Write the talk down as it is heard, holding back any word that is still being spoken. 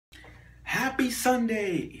Happy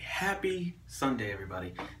Sunday! Happy Sunday,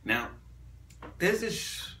 everybody. Now, there's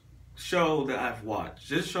this show that I've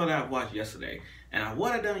watched. This show that I watched yesterday. And I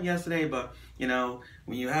would have done it yesterday, but, you know,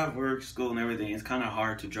 when you have work, school, and everything, it's kind of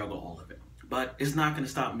hard to juggle all of it. But it's not going to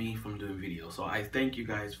stop me from doing videos. So I thank you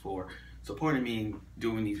guys for supporting me and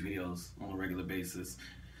doing these videos on a regular basis.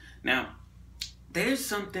 Now, there's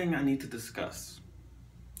something I need to discuss.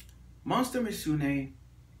 Monster Misune,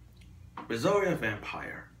 Rosaria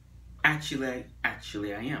Vampire. Actually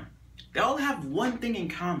I am. They all have one thing in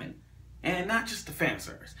common, and not just the fan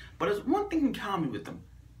service, but there's one thing in common with them.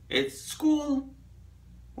 It's school.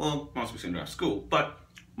 Well, Monster Misune not school, but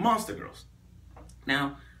monster girls.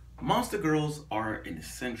 Now, monster girls are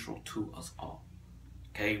essential to us all.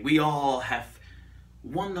 Okay, we all have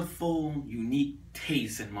wonderful, unique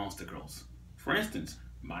tastes in monster girls. For instance,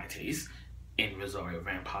 my taste in Rosaria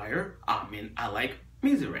Vampire, I like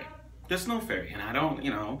Mizure, the snow fairy, and I don't,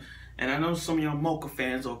 and I know some of y'all Mocha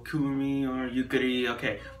fans or Kurumi or Yukari,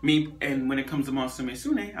 okay, me, and when it comes to Monster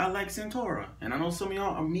Misune, I like Centaura, and I know some of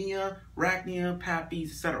y'all are Mia, Rachnia, Pappy,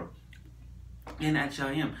 etc. And Actually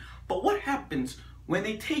I Am. But what happens when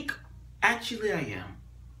they take Actually I Am,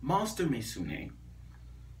 Monster Misune,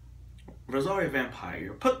 Rosaria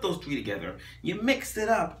Vampire, put those three together, you mix it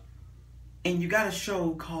up, and you got a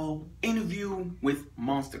show called Interview with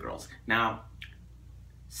Monster Girls. Now,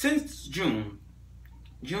 since June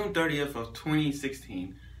 30th of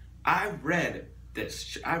 2016, I read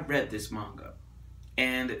this manga,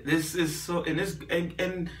 and this is so,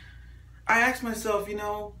 and I asked myself,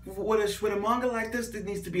 with a manga like this, there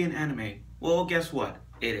needs to be an anime. Well, guess what?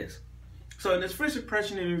 It is. So in this first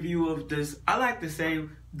impression interview of this, I like to say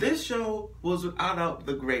this show was without doubt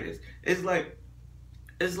the greatest. It's like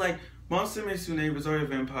Monster Misune, Rosaria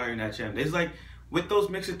Vampire, and Ajin. It's like with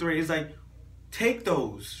those mixed three, it's like take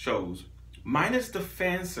those shows, minus the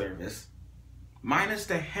fan service, minus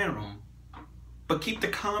the harem, but keep the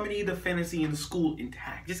comedy, the fantasy, and the school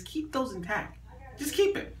intact. Just keep those intact. Just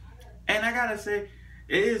keep it. And I gotta say,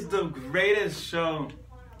 it is the greatest show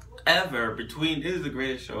ever. It is the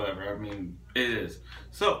greatest show ever. I mean, it is.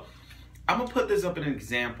 So, I'm gonna put this up in an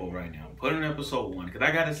example right now. Put it in episode 1. Because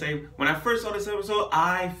I gotta say, when I first saw this episode,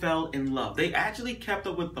 I fell in love. They actually kept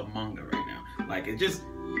up with the manga right now. Like, it just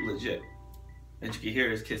legit. As you can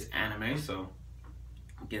hear, it's Kiss anime, so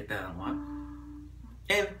get that a lot.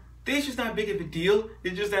 And this is not big of a deal.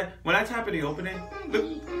 It's just that when I type in the opening,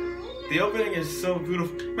 look, the opening is so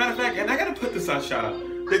beautiful. Matter of fact, and I gotta put this out, shout out.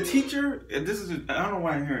 The teacher, I don't know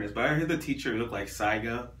why I'm hearing this, but I heard the teacher look like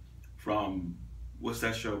Saiga from, what's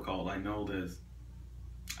that show called? I know this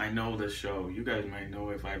show. You guys might know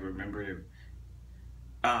if I remember it.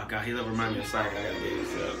 Ah, God, he doesn't remind me of Saiga. I gotta get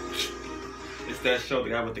this up. It's that show,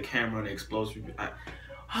 the guy with the camera and the explosion.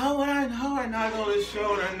 How would I not know this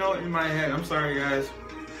show and I know it in my head? I'm sorry, guys.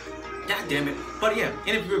 God damn it. But yeah,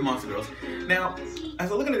 Interview with Monster Girls. Now,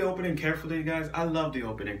 as I look at the opening carefully, guys, I love the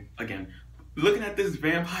opening. Again, looking at this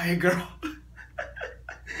vampire girl,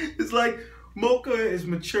 it's like Mocha is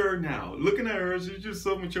mature now. Looking at her, she's just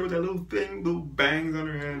so mature with that little thing, little bangs on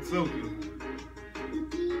her head. So beautiful.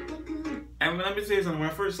 And let me say something, when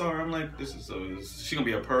I first saw her, I'm like, is she gonna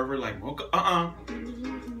be a pervert like Mocha?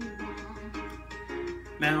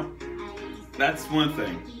 Now, that's one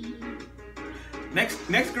thing.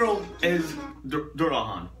 Next girl is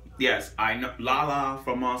Durahan. Yes, I know Lala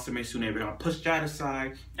from Monster Misune. We're gonna push that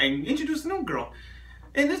aside and introduce a new girl.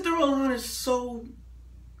 And this Durahan is so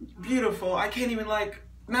beautiful. I can't even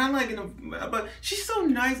but she's so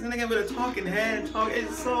nice, and again with a talking head,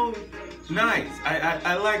 it's so nice.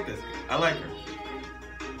 I like this. I like her.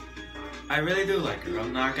 I really do like her.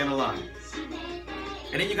 I'm not gonna lie.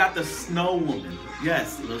 And then you got the Snow Woman.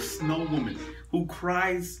 Yes, the Snow Woman who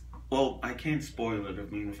cries. Well, I can't spoil it. I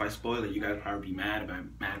mean, if I spoil it, you guys probably be mad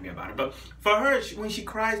at me about it. But for her, when she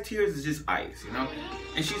cries, tears is just ice,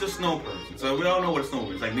 And she's a snow person, so we all know what a snow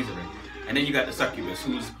is, like Mizure. And then you got the succubus,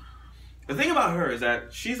 the thing about her is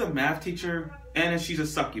that she's a math teacher and she's a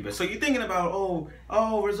succubus. So you're thinking about, oh,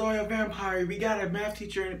 Rosaria Vampire, we got a math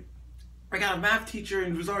teacher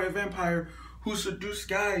in Rosaria Vampire who seduced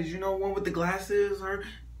guys, one with the glasses or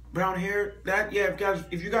brown hair.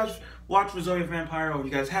 If you guys watch Rosaria Vampire, or if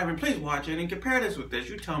you guys haven't, please watch it and compare this with this.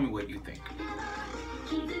 You tell me what you think.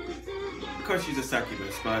 Of course she's a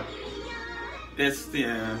succubus, but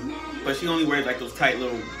but she only wears like those tight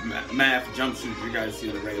little math jumpsuits you guys see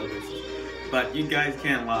on a regular basis. But you guys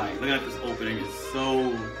can't lie. Look at this opening, it's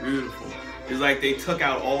so beautiful. It's like they took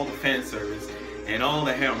out all the fan service and all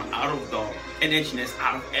the harem out of the itchiness,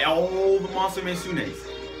 out of all the Monster Misunes,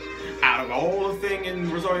 out of all the thing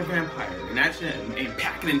in Rosaria Vampire, and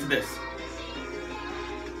pack it into this.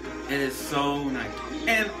 It is so nice.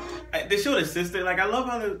 And they show their sister. Like, I love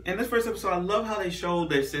how in this first episode, I love how they show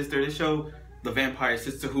their sister. They show the vampire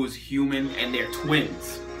sister who is human, and they're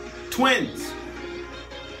twins. Twins!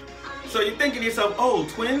 So you're thinking to yourself, oh,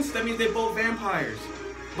 twins? That means they're both vampires.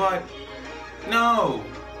 But no.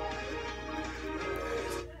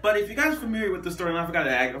 But if you guys are familiar with the story, and I forgot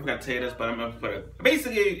to tell you this, but I'm gonna put it.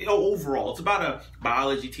 Basically, overall, it's about a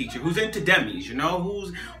biology teacher who's into demis. You know,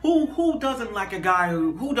 who doesn't like a guy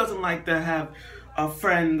who doesn't like to have a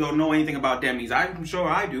friend or know anything about demis. I'm sure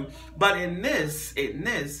I do. But in this,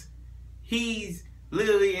 he's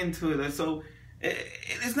literally into it. So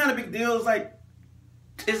it's not a big deal. It's like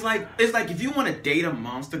if you want to date a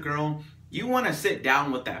monster girl, you want to sit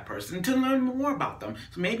down with that person to learn more about them.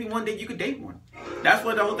 So maybe one day you could date one. That's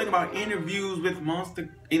what the whole thing about interview with monster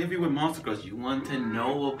girls. You want to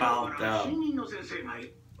know about them.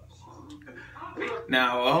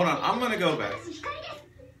 Now hold on, I'm gonna go back.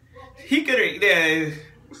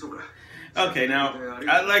 Okay, now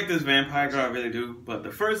I like this vampire girl, I really do. But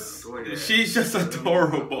the first, she's just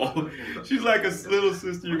adorable. She's like a little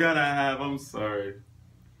sister you gotta have. I'm sorry.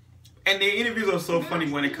 And the interviews are so funny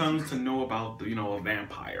when it comes to know about, a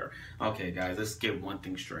vampire. Okay, guys, let's get one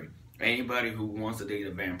thing straight. Anybody who wants to date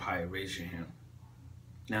a vampire, raise your hand.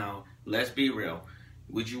 Now, let's be real.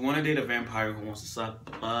 Would you want to date a vampire who wants to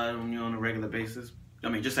suck blood on you on a regular basis? I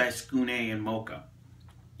mean, just ask Skune and Mocha.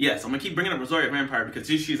 Yes, I'm going to keep bringing up Rosario Vampire because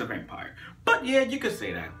she's a vampire. But yeah, you could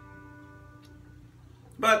say that.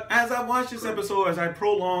 But as I watch this episode, as I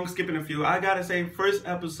prolong, skipping a few, I gotta say, first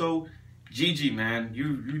episode, GG, man,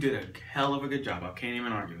 you did a hell of a good job. I can't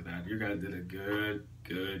even argue with that. You guys did a good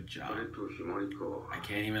job. I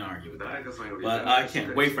can't even argue with that. But I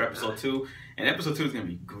can't wait for episode 2. And episode 2 is going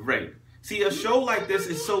to be great. See, a show like this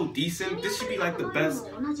is so decent. This should be like the best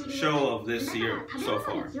show of this year so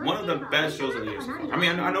far. One of the best shows of the year so far. I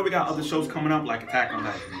mean, I know we got other shows coming up, like Attack on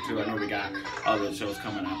Titan 2. I know we got other shows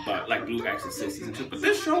coming up, but like Blue Exorcist Season 2. But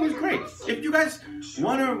this show is great. If you guys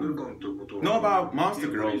want to know about Monster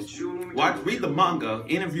Girls, read the manga,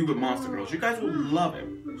 Interview with Monster Girls. You guys will love it.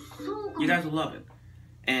 You guys will love it.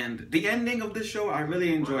 And the ending of this show, I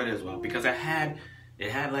really enjoyed as well, because it had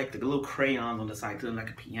like the little crayons on the side, doing like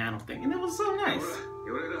a piano thing, and it was so nice.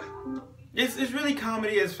 It's really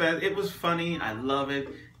comedy as fast. It was funny. I love it.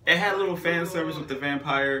 It had a little fan service with the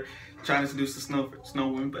vampire trying to seduce the snow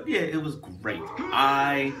woman, but yeah, it was great.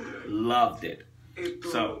 I loved it.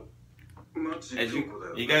 So, as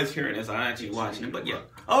you guys hearing this, I'm actually watching it, but yeah.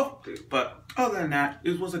 But other than that,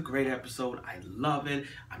 it was a great episode. I love it.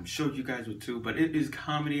 I'm sure you guys would too, but it is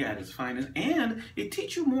comedy at its finest, and it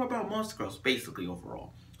teaches you more about Monster Girls, basically,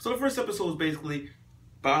 overall. So the first episode is basically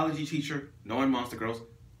biology teacher, knowing Monster Girls.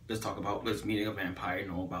 Let's meeting a vampire,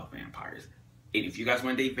 know about vampires. And if you guys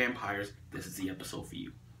want to date vampires, this is the episode for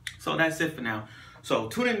you. So that's it for now. So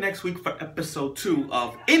tune in next week for episode 2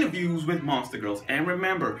 of Interviews with Monster Girls. And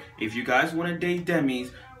remember, if you guys want to date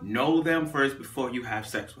demis, know them first before you have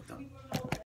sex with them.